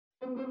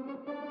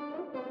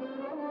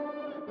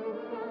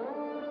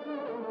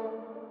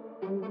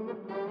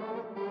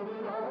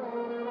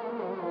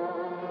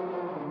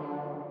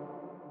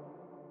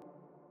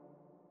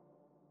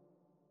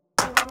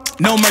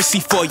No mercy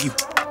for you,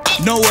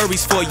 no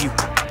worries for you.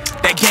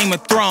 That Game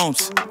of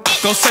Thrones,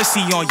 go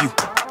Cersei on you.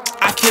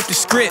 I flipped the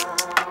script,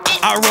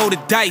 I roll the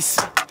dice.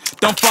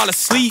 Don't fall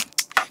asleep,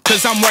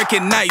 cause I'm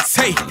working nights.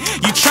 Hey,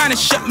 you tryna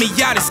shut me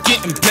out, it's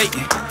getting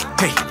blatant.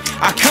 Hey,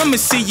 I come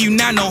and see you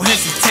now, no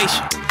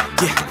hesitation.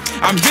 Yeah,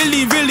 I'm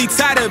really, really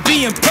tired of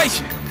being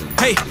patient.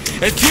 Hey,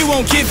 if you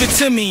won't give it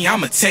to me,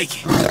 I'ma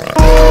take it.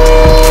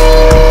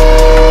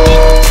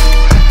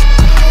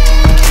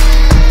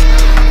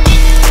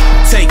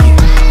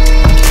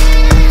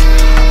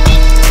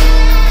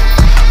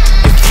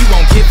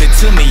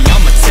 To me,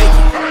 I'ma take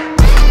it.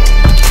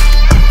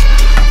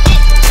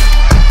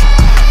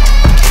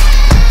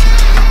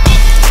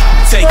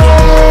 Take it.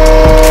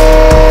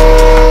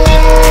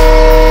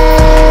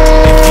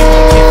 If you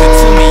won't give it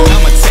to me,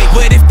 I'ma take it.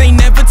 But if they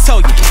never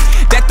told you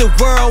that the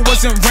world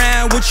wasn't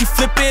round, would you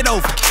flip it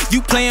over?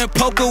 You playing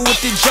poker with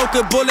the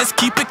joker, boy, let's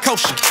keep it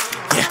kosher.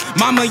 Yeah,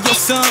 mama, your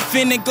son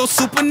finna go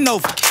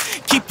supernova.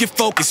 Keep your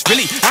focus,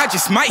 really, I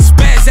just might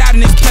spaz out in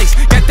this place.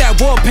 Got that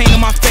war paint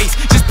on my face.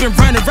 Just been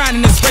running around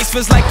in this race,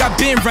 feels like I've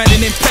been running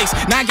in place.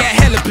 Now I got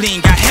hella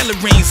bling, got hella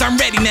rings. I'm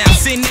ready now,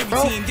 sitting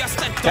every team. Y'all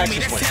slept on me,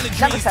 that's hella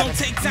dreams. Don't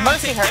take time,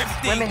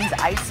 Mercyhurst women's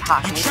ice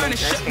hockey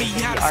majors facing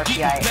the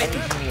RPI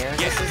engineers.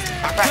 This is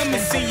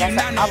freshman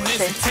Vanessa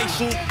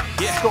Upson's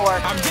deep score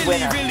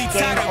winner.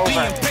 Game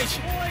over.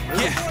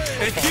 Yeah,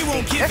 if you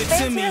won't give it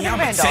to me,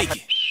 I'ma take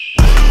it.